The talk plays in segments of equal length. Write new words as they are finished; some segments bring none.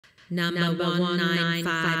Number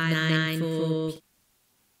 19594.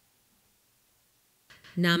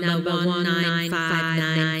 Number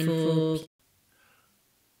 19594.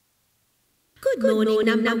 Good morning,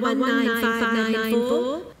 number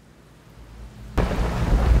 19594.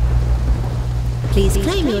 Please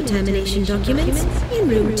claim your termination documents in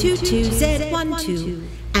room 22Z12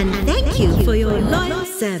 and thank you for your loyal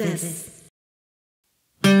service.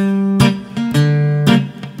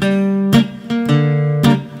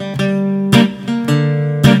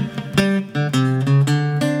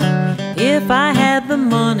 If I had the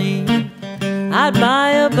money, I'd buy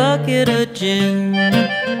a bucket of gin.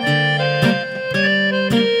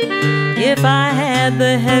 If I had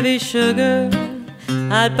the heavy sugar,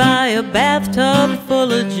 I'd buy a bathtub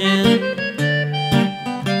full of gin.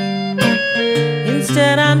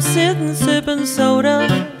 Instead I'm sitting sipping soda.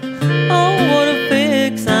 Oh, what a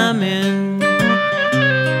fix I'm in.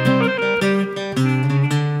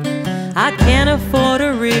 I can't afford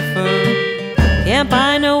a reefer, can't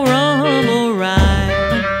buy no rum or rye.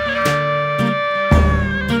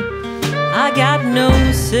 I got no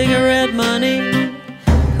cigarette money,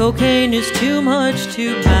 cocaine is too much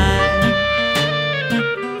to buy.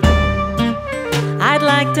 I'd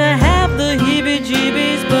like to have the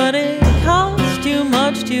heebie-jeebies, but it costs too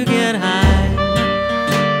much to get high.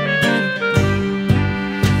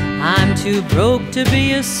 I'm too broke to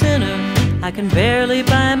be a sinner, I can barely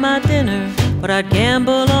buy my dinner, but I'd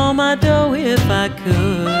gamble all my dough if I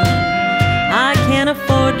could. I can't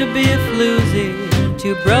afford to be a floozy,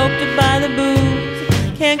 too broke to buy the booze,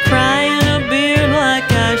 can't cry in a beer like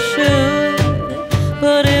I should.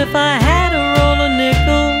 But if I had a roll of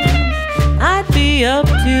nickels, I'd be up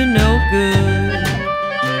to no good.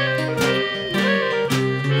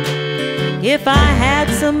 If I had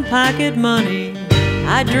some pocket money,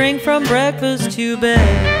 I'd drink from breakfast to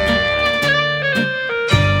bed.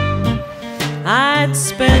 I'd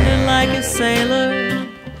spend it like a sailor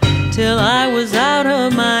till I was out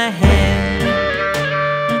of my head.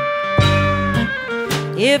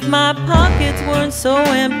 If my pockets weren't so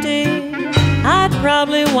empty, I'd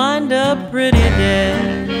probably wind up pretty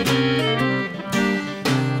dead.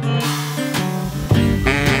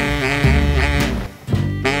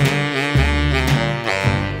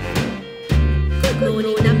 Good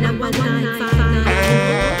morning, number 19594.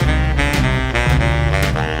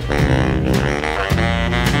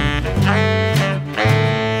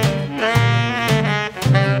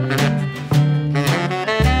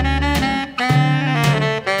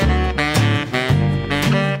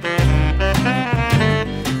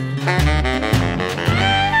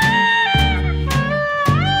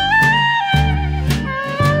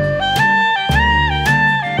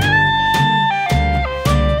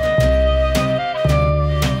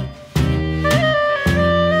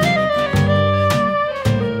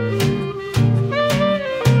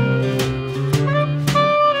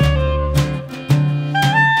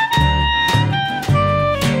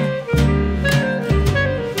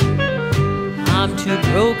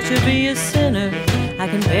 To be a sinner, I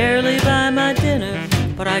can barely buy my dinner,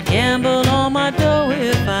 but I'd gamble all my dough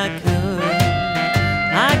if I could.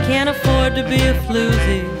 I can't afford to be a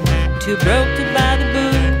floozy, too broke to buy the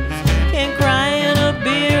booze, can't cry in a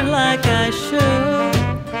beer like I should.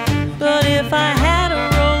 But if I had a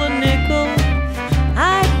roll of nickels,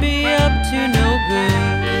 I'd be up to no good.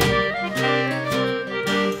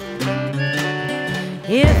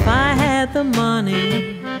 If I had the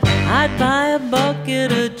money, I'd buy a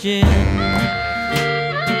bucket of gin.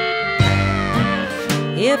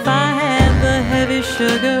 If I had the heavy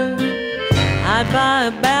sugar, I'd buy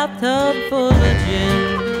a bathtub full of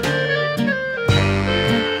gin.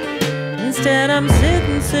 Instead I'm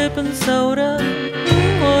sitting sipping soda.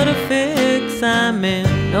 What a fix I'm in.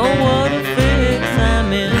 Oh, what a